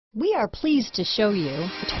We are pleased to show you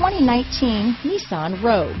the 2019 Nissan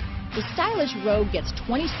Rogue. The stylish Rogue gets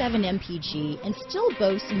 27 mpg and still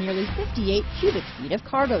boasts nearly 58 cubic feet of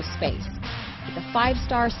cargo space. With a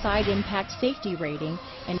 5-star side impact safety rating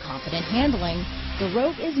and confident handling, the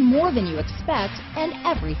Rogue is more than you expect and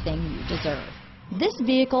everything you deserve. This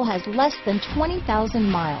vehicle has less than 20,000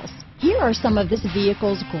 miles. Here are some of this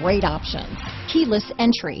vehicle's great options: keyless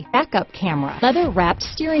entry, backup camera, leather-wrapped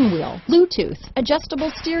steering wheel, Bluetooth,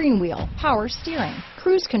 adjustable steering wheel, power steering,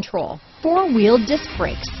 cruise control, 4-wheel disc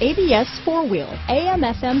brakes, ABS 4-wheel,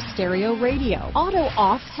 AM/FM stereo radio,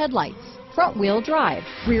 auto-off headlights, front-wheel drive,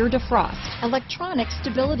 rear defrost, electronic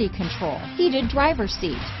stability control, heated driver's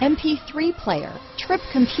seat, MP3 player, trip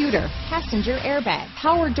computer, passenger airbag,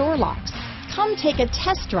 power door locks. Come take a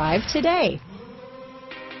test drive today.